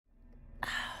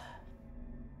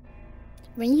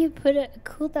when you put a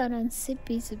cooldown on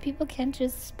Sippy, so people can't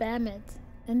just spam it,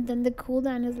 and then the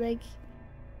cooldown is like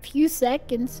few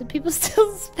seconds, so people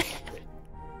still spam it.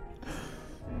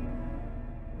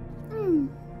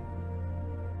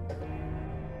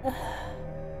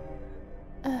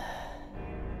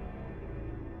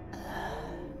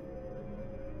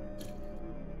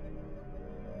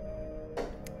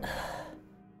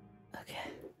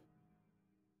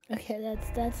 Okay,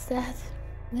 that's that.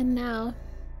 And now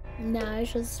I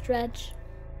shall stretch.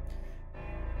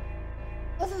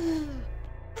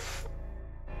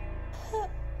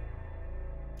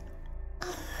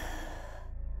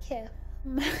 Okay,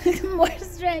 more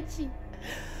stretchy.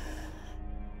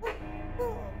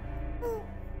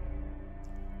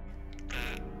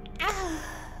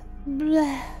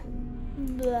 Blah,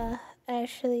 blah.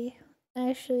 Actually,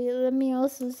 let me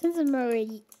also, since I'm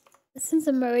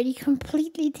already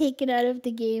completely taken out of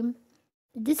the game,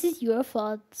 this is your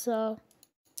fault, so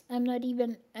I'm not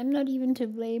even to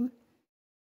blame.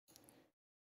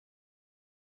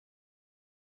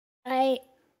 I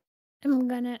am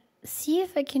gonna see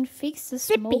if I can fix the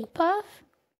smoke puff.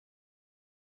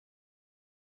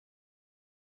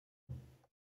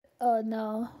 Oh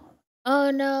no.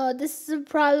 Oh no, this is a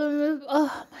problem with,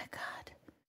 oh my god.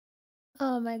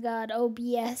 Oh my god,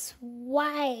 OBS.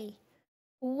 Why?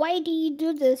 Why do you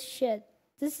do this shit?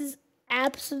 This is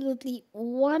absolutely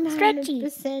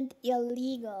 100%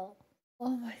 illegal. Oh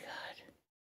my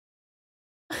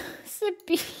god.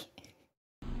 Sippy.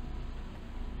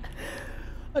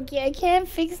 Okay, I can't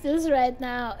fix this right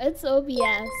now. It's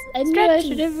OBS. I knew I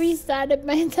should have restarted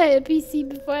my entire PC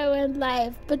before I went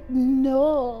live, but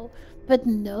no.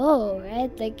 Right?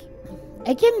 Like,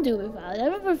 I can do without.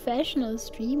 I'm a professional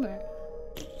streamer.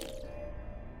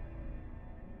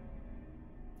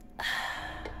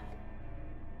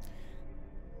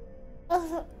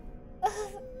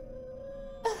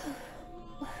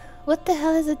 What the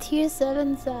hell is a tier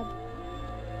 7 sub?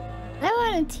 I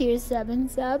want a tier 7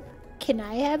 sub. Can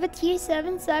I have a tier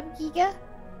 7 sub, Giga?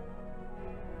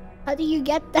 How do you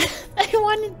get that? I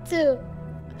wanted to.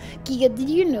 Giga, did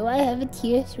you know I have a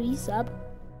tier 3 sub?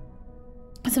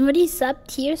 Somebody subbed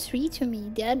tier 3 to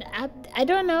me. I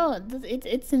don't know.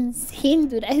 It's insane,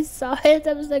 dude. I saw it.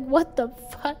 I was like, what the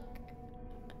fuck?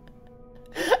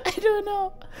 I don't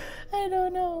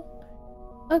know.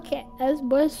 Okay, as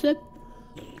more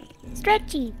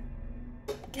stretchy.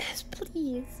 Guys,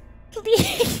 please.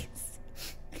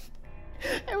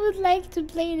 I would like to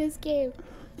play this game.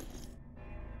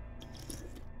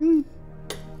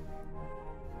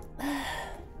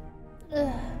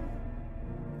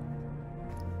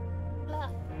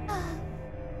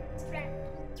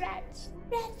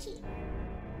 Stretchy.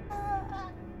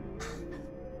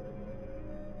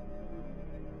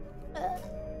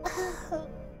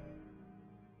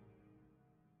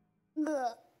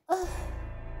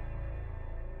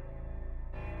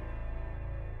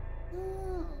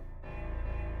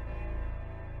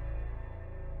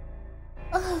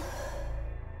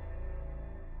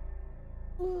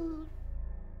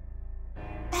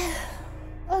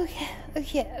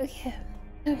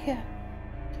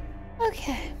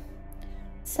 Okay.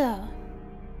 So,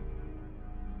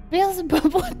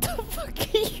 Beelzebub, what the fuck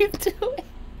are you doing?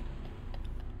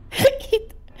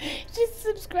 Just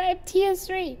subscribe tier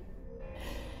 3.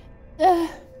 What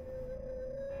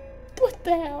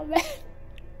the hell, man?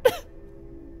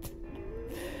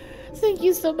 Thank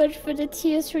you so much for the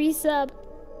tier 3 sub.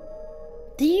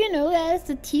 Do you know, guys,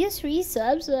 the tier 3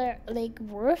 subs are like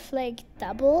worth like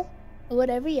double what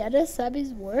every other sub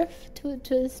is worth to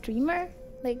a streamer?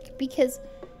 Like, because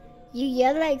you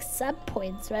get like sub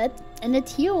points, right? And a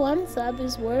tier 1 sub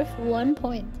is worth 1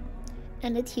 point.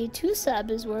 And a tier 2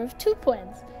 sub is worth 2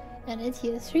 points. And a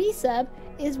tier 3 sub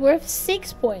is worth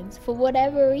 6 points for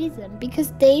whatever reason.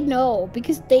 Because they know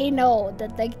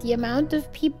that like the amount of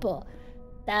people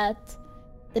that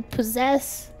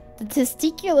possess the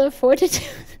testicular fortitude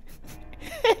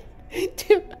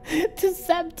to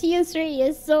sub tier 3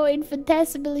 is so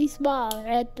infinitesimally small,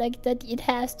 right? Like that it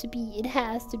has to be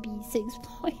 6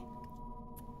 points.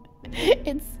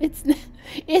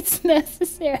 It's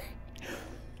necessary.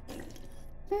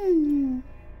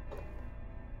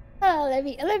 Oh,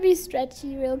 let me stretch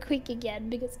you real quick again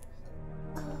because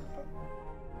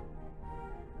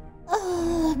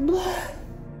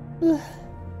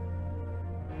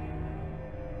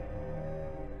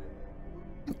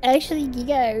actually,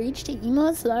 Giga, I reached the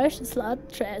emo slot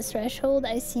threshold.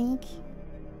 I think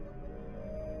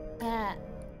I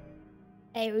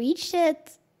reached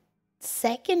it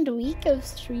second week of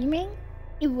streaming,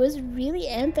 it was really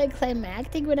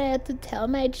anticlimactic when I had to tell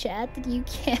my chat that you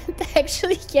can't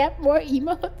actually get more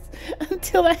emotes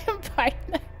until I am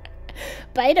partner.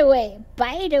 By the way,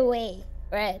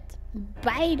 right?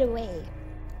 By the way,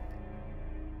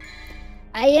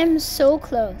 I am so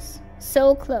close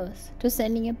to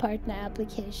sending a partner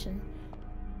application.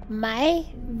 My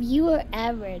viewer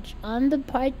average on the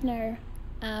partner,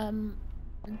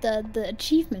 the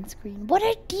achievement screen. What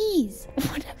are these?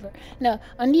 Whatever. No,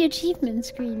 on the achievement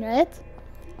screen, right?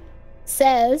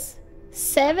 Says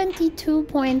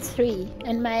 72.3,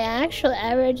 and my actual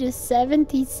average is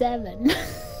 77.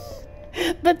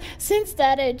 But since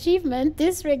that achievement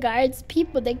disregards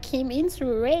people that came in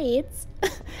through raids,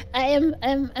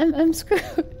 I'm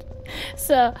screwed.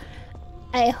 So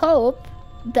I hope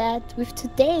that with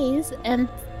today's and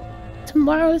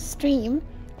tomorrow's stream,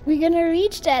 we're gonna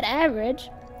reach that average,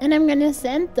 and I'm gonna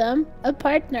send them a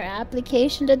partner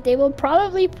application that they will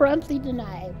probably promptly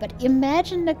deny. But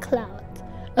imagine the clout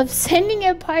of sending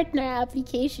a partner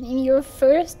application in your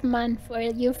first month or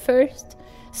your first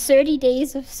 30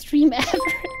 days of stream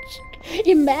average.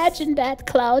 Imagine that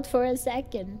cloud for a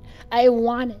second. I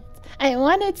want it. I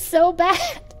want it so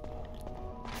bad.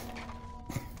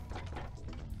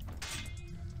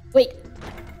 Wait.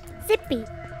 Zippy.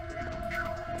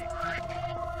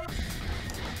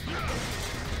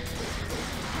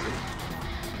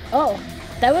 Oh,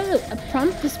 that was a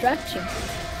prompt destruction.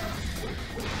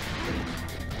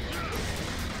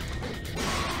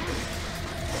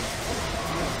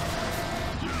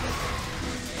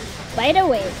 By the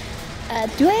way,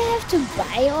 do I have to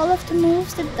buy all of the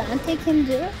moves that Dante can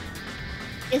do?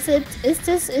 Is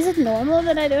it normal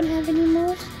that I don't have any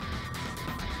moves?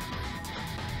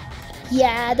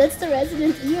 Yeah, that's the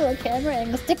Resident Evil camera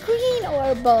angles. The green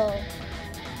orbo!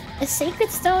 A sacred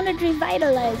stone that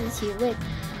revitalizes you. Wait.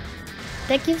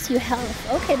 That gives you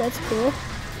health. Okay, that's cool.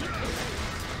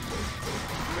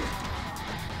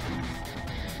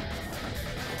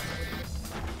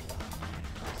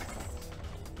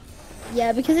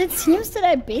 Yeah, because it seems that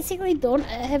I basically don't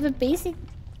have a basic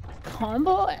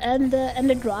combo and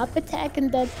a drop attack,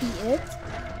 and that be it.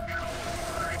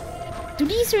 Do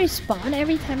these respawn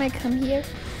every time I come here?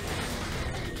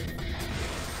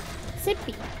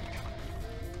 Zippy.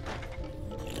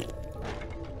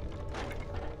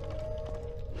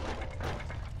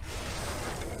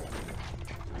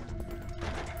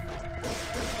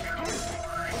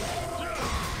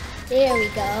 There we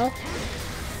go.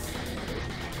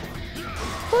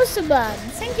 Kusuban,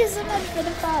 thank you so much for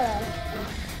the follow.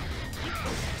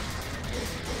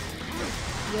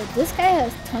 Yo, this guy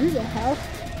has tons of health.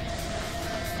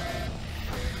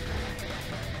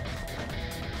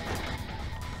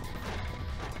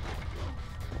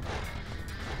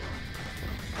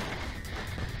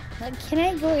 Can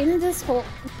I go in this hole?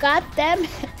 God damn it.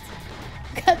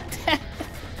 God damn it.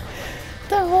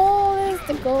 The hole is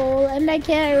the goal and I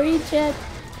can't reach it.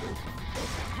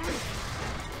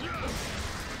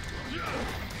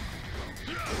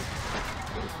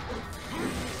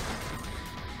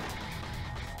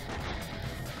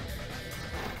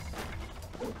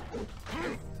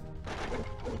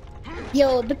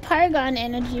 Yo, the Paragon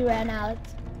energy ran out.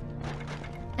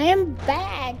 I am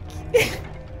back.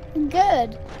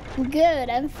 Good. Good,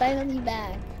 I'm finally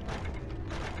back.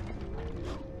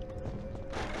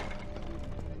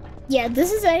 Yeah,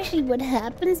 this is actually what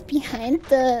happens behind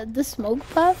the smoke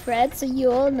puff, right? So you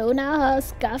all know now how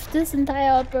scuffed this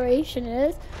entire operation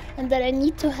is, and that I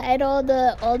need to hide all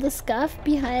the scuff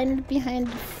behind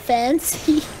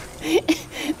fancy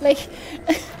like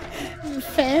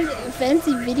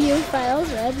fancy video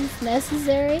files, right? It's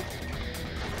necessary.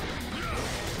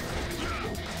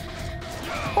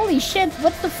 Holy shit,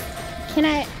 what the can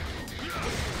I...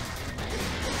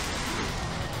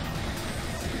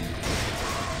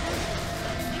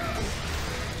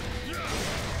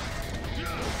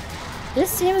 This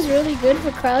seems really good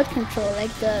for crowd control.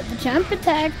 Like the jump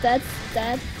attack, that's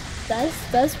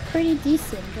pretty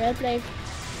decent, right? Like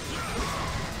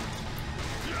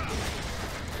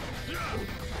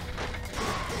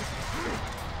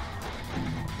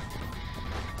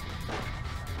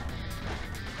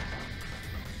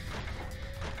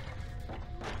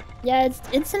yeah,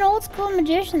 it's an old school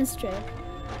magician's trick.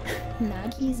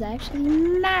 Nagi's actually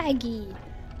Maggie.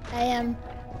 I am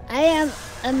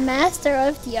a master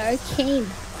of the arcane.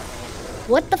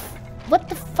 What the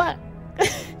fuck?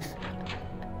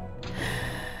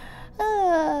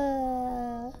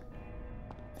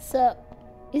 So,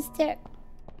 is there...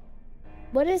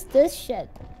 What is this shit?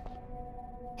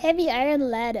 Heavy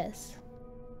iron lattice.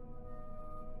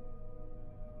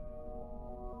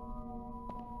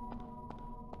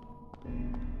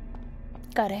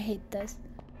 God, I hate this.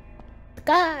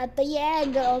 God, the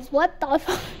angles. What the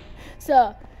fuck?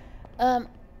 So, I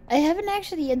haven't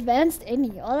actually advanced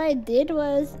any. All I did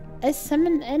was I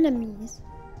summoned enemies.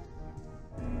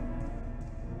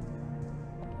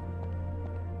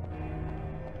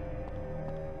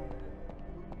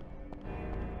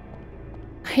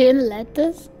 Iron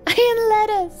lettuce? Iron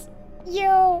lettuce!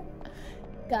 Yo!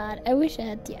 God, I wish I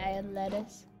had the iron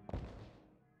lettuce.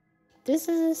 This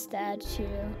is a statue.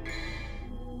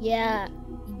 Yeah.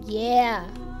 Yeah.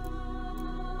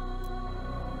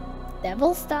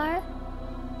 Devil Star?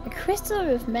 A crystal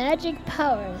with magic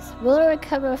powers will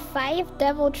recover 5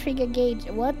 devil trigger gauge.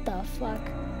 What the fuck?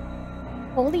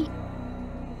 Holy...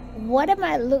 What am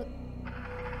I look...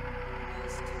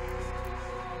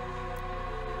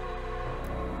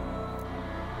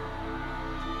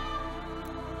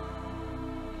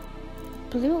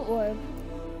 Blue orb.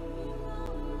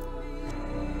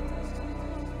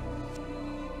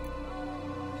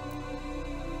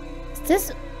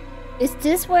 Is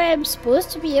this where I'm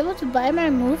supposed to be able to buy my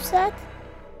moveset?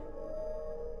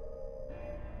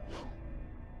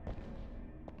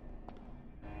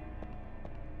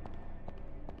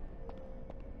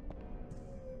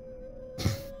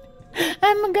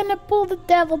 I'm gonna pull the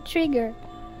devil trigger.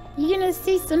 You're gonna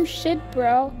see some shit,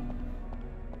 bro.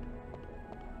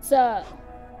 So,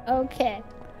 okay.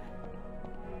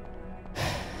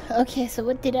 Okay, so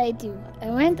what did I do? I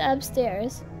went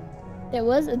upstairs. There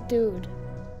was a dude.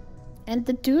 And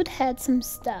the dude had some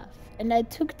stuff. And I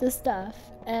took the stuff.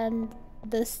 And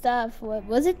the stuff,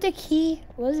 was it the key?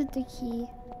 Was it the key?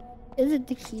 Is it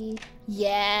the key?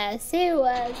 Yes, it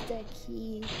was the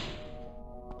key.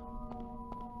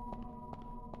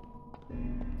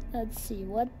 Let's see,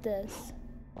 what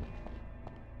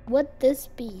this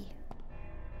be?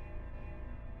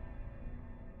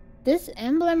 This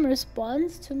emblem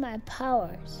responds to my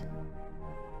powers.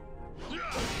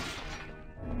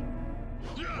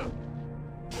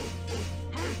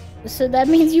 So that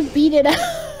means you beat it up.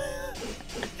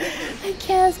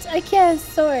 I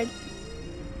cast sword.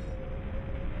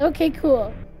 Okay,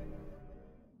 cool.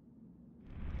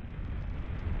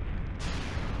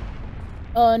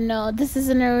 Oh no, this is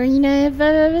an arena if I've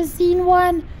ever seen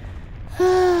one.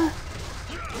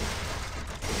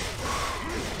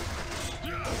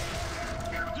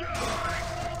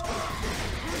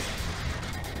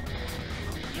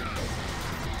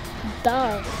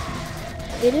 Dog.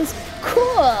 It is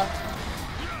cool.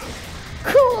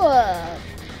 Cool.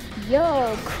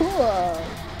 Yo, cool.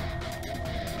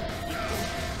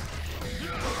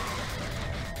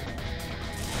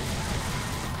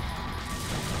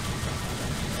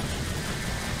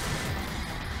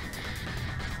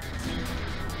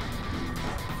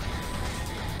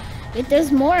 Wait,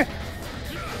 there's more.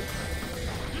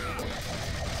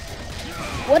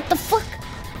 What the fuck?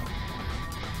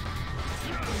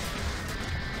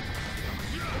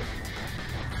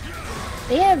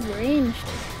 They have ranged.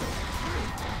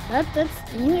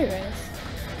 That's dangerous.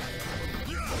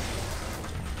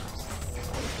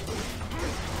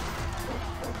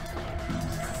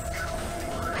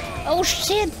 Oh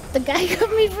shit! The guy got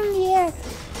me from the air.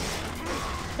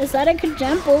 I thought I could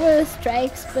jump over the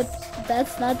strikes, but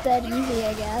that's not that easy,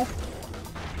 I guess.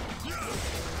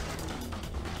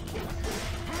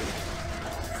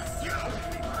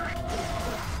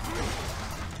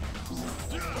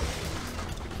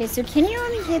 Okay, so can you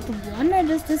only hit one, or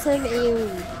does this have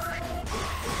AoE?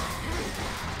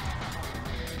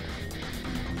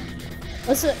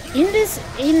 Also,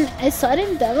 I saw it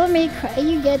in Devil May Cry,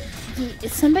 you get,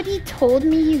 somebody told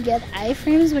me you get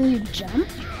iframes when you jump,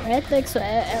 right? Like, so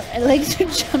I like to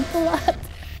jump a lot.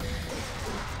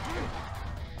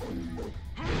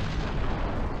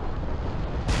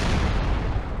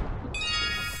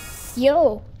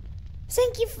 Yo!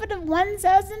 Thank you for the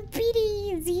 1,000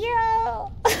 biddies!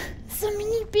 Yo! So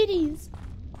many biddies!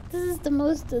 This is the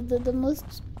most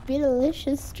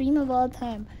delicious stream of all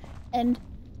time. And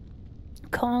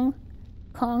Kong,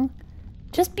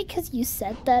 just because you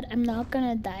said that, I'm not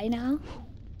gonna die now.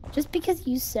 Just because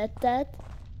you said that,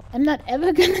 I'm not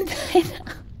ever gonna die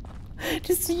now.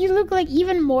 Just so you look like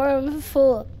even more of a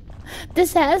fool.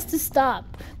 This has to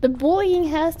stop. The bullying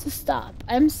has to stop.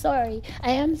 I'm sorry.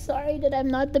 I am sorry that I'm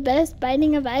not the best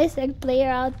Binding of Isaac player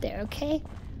out there, okay?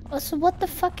 Also, what the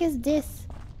fuck is this?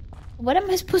 What am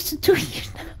I supposed to do here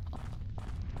now?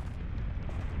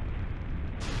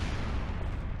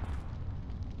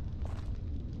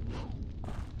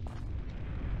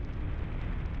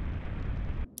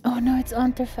 Oh no, it's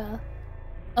Unterfell.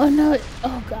 Oh no,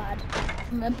 oh god.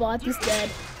 My bot is dead.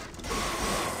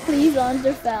 Please,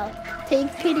 Unterfell,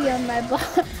 take pity on my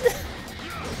bot.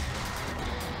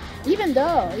 Even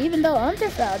though,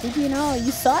 Unterfell, did you know,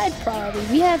 you saw it probably,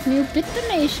 we have new bit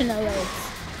donation alerts.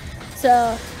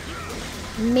 So,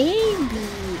 maybe,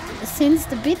 since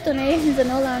the bit donations are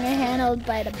no longer handled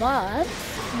by the bot,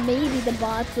 maybe the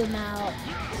bot will now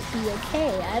be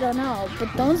okay. I don't know,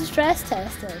 but don't stress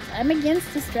test it. I'm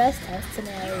against the stress test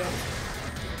scenario.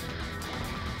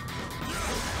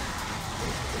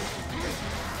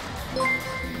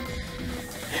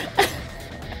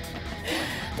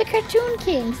 The Cartoon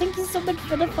King, thank you so much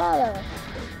for the follow.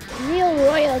 Real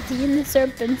royalty in the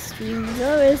Serpent stream is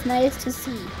always nice to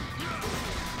see.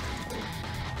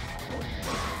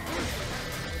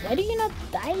 Why do you not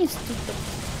die, you stupid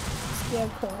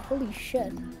scarecrow? Holy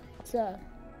shit. So.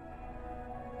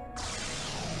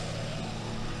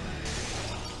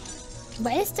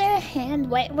 Why is there a hand?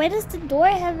 Why does the door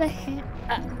have a hand?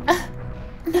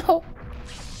 No.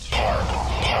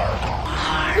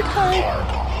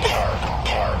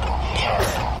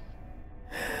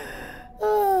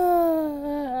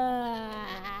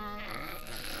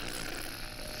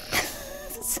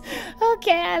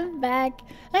 Okay, I'm back.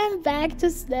 I'm back to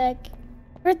snack.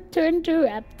 Return to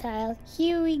reptile.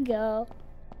 Here we go.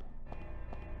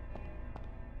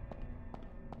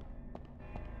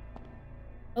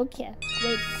 Okay,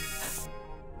 wait.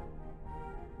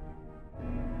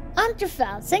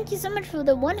 Unterfell, thank you so much for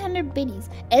the 100 biddies.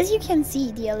 As you can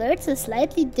see, the alerts are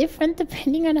slightly different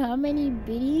depending on how many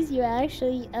biddies you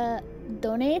actually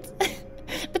donate.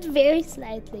 But very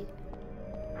slightly.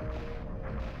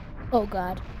 Oh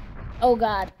god. Oh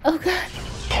god. Oh god.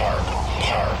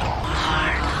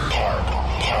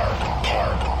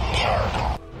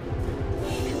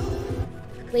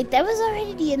 Wait, that was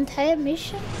already the entire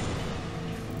mission?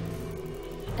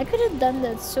 I could have done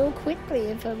that so quickly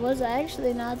if I was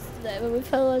actually not,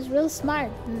 if I was real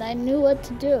smart and I knew what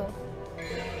to do.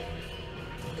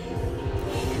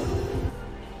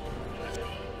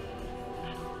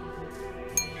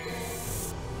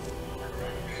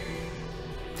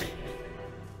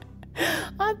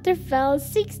 Unterfell,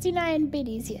 69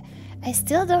 biddies here. I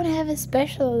still don't have a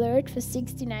special alert for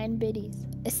 69 biddies.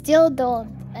 I still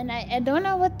don't, and I don't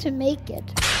know what to make it.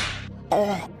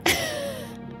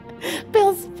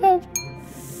 Bill's pub.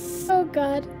 Oh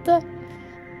god, the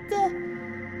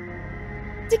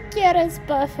Kira's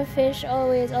buffer fish,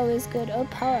 always good. Oh,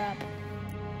 power up.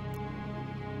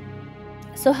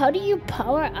 So how do you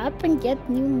power up and get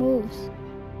new moves?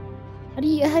 How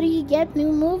do you get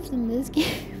new moves in this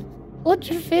game?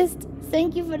 Ultra Fist,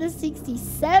 thank you for the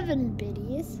 67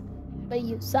 biddies. But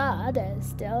you saw there's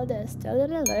still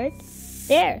an alert.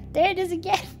 There it is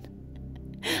again.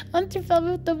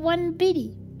 Unterfell with the 1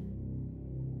 biddy.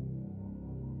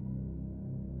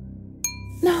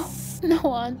 No,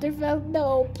 Unterfell,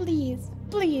 no, please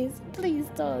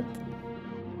don't.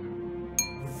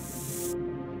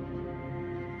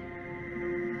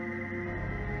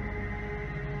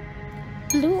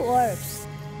 Blue orbs.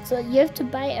 So you have to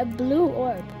buy a blue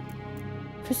orb.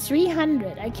 For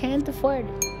 300, I can't afford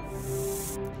it.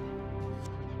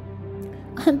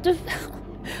 Unterfell.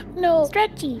 No,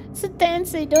 Stretchy.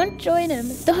 Setansei, don't join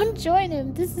him. Don't join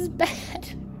him. This is bad.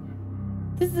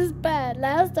 This is bad.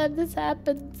 Last time this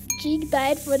happened, Cheek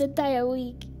died for the entire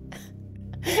week.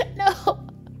 No.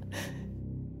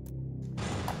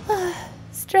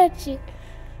 Stretchy.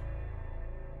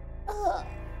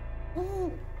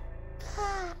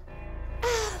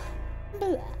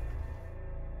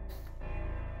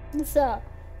 So.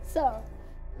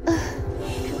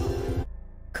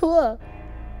 Cool.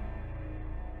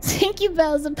 Thank you,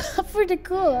 Beelzebub, for the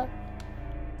cool.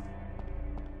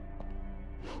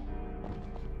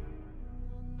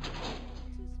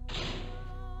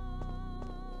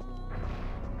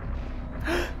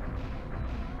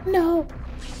 No.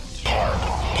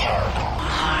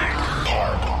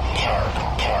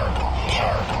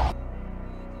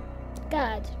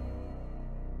 God,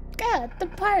 the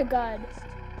Paragon.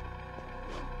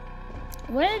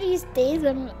 One of these days,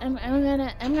 I'm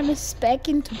gonna spec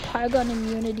into Paragon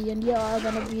immunity, and you're all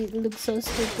gonna look so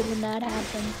stupid when that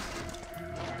happens.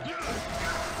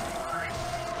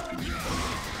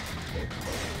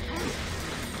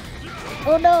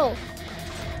 Oh no!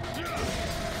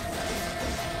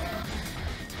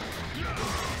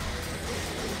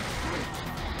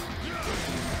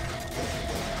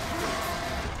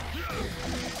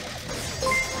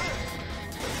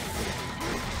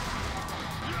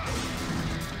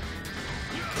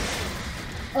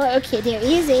 Oh, okay, there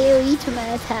is AoE to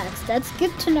my attacks. That's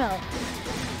good to know.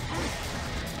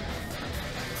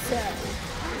 So...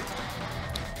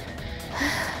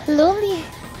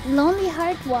 Lonely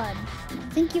Heart 1.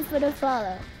 Thank you for the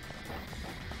follow.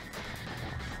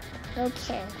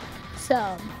 Okay,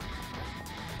 so...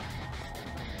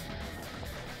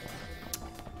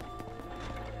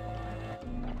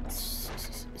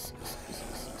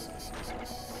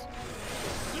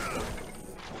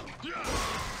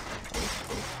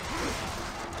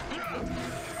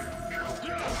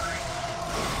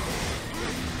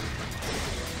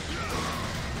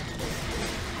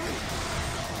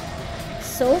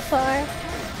 so far,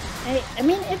 I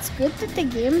mean, it's good that the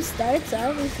game starts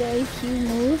out with very few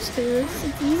moves, because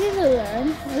it's easy to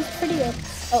learn. It's pretty good.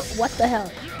 Oh, what the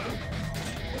hell?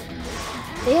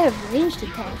 They have ranged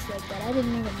attacks like that, I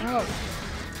didn't even know.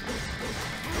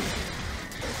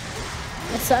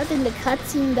 I saw it in the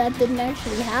cutscene that didn't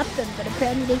actually happen, but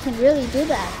apparently they can really do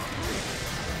that.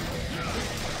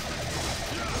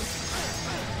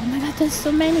 Oh my god, there's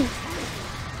so many!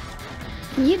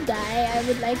 Can you die? I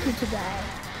would like you to die.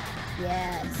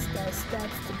 Yes, that's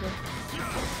the good.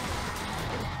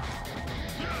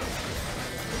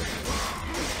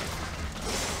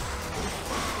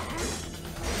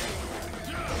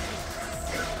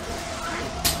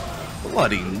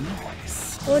 Bloody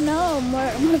nice. Oh no,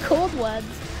 more cold ones.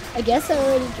 I guess I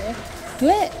already did. Do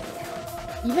I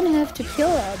even have to kill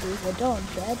all these? I don't,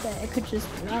 right? I could just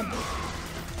run.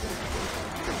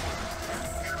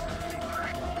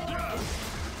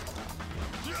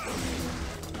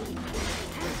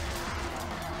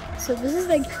 So this is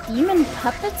like demon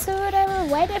puppets or whatever?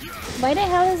 Why the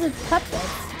hell is it puppets?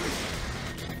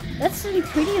 That's some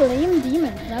pretty lame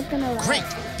demon, not gonna lie. Great,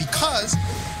 because...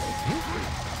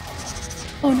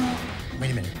 Oh no. Wait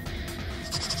a minute.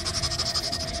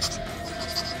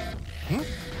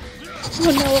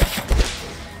 Oh no.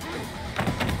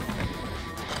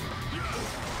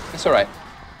 It's alright.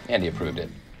 Andy approved it.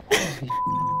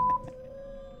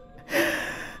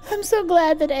 I'm so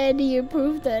glad that Andy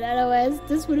approved it, otherwise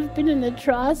this would have been an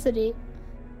atrocity.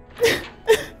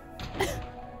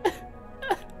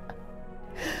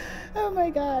 Oh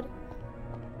my god.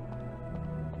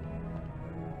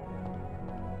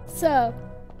 So,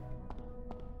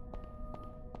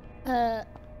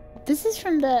 this is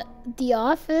from the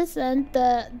Office and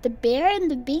the Bear in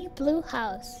the Big Blue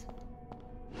House.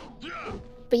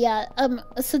 But yeah,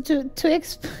 so to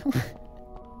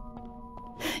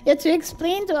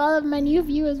explain to all of my new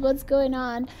viewers what's going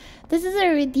on, this is a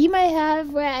redeem I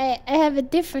have where I have a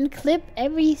different clip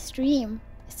every stream.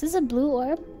 Is this a blue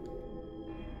orb?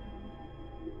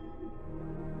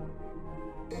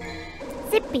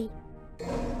 Zippy.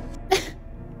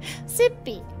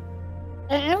 Zippy.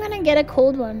 I'm gonna get a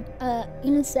cold one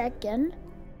in a second,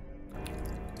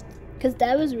 because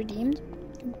that was redeemed.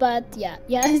 But yeah,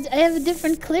 I have a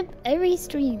different clip every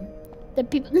stream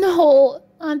that people. No,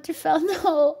 Hunterfell,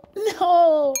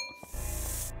 no.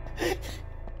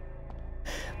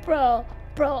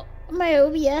 Bro, my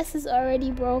OBS is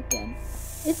already broken.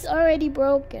 It's already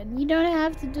broken. You don't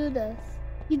have to do this.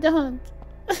 You don't.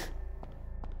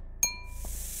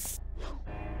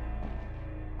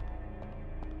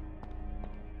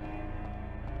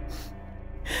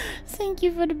 Thank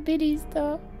you for the biddies,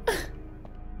 though.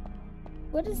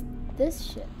 What is this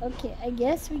shit? Okay, I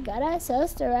guess we got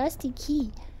ourselves the rusty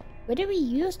key. Where do we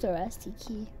use the rusty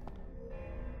key?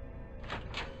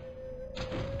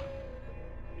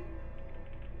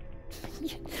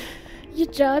 Your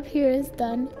job here is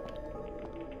done.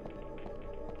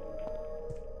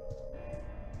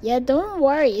 Yeah, don't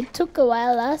worry. It took a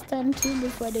while last time too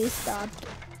before they stopped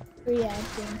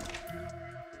reacting.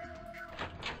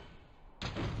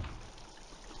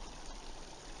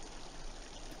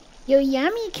 Yo,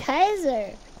 Yummy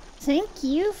Kaiser, thank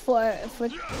you for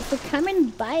coming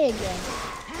by again.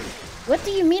 What do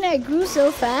you mean I grew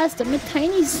so fast? I'm a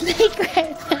tiny snake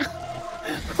right now.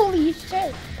 Holy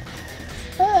shit.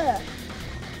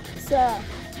 So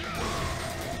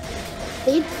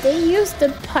they used the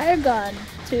Paragon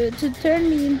to turn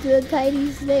me into a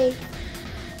tiny snake.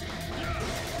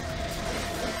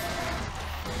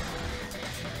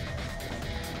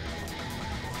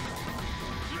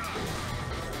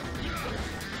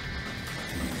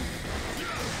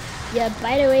 Yeah,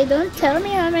 by the way, don't tell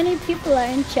me how many people are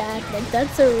in chat. Like,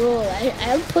 that's a rule.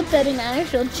 I'll put that in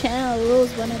actual channel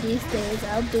rules one of these days.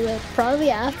 I'll do it probably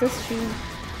after stream.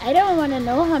 I don't want to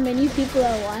know how many people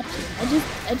are watching.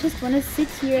 I just want to sit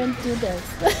here and do this.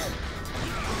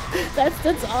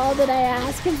 That's all that I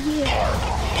ask of you.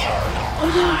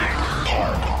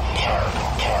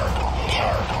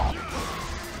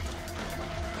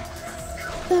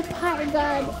 The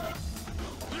Paragon.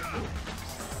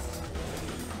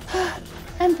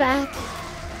 I'm back.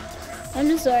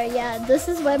 I'm sorry, yeah, this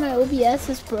is why my OBS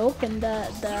is broken.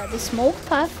 The smoke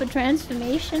puff for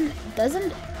transformation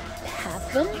doesn't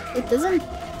happen. It doesn't,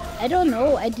 I don't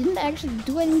know. I didn't actually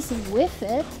do anything with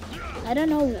it. I don't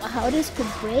know how this could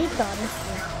break,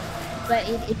 honestly. But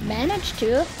it managed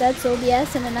to. That's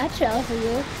OBS in a nutshell for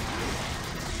you.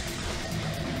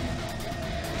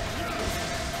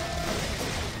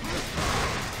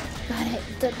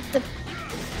 But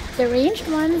the ranged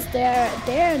ones, they're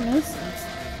a nuisance.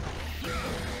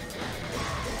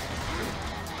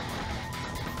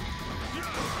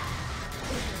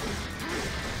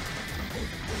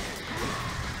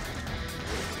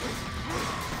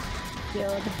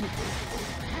 Yo,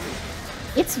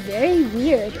 it's very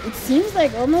weird. It seems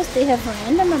like almost they have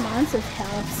random amounts of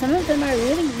health. Some of them are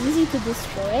really easy to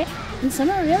destroy, and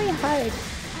some are really hard.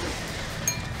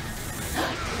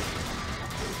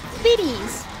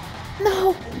 Biddies!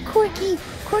 No! Corky!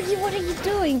 Corky, what are you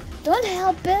doing? Don't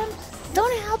help him!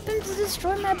 Don't help him to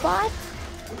destroy my bot!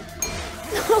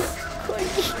 No!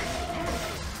 Corky!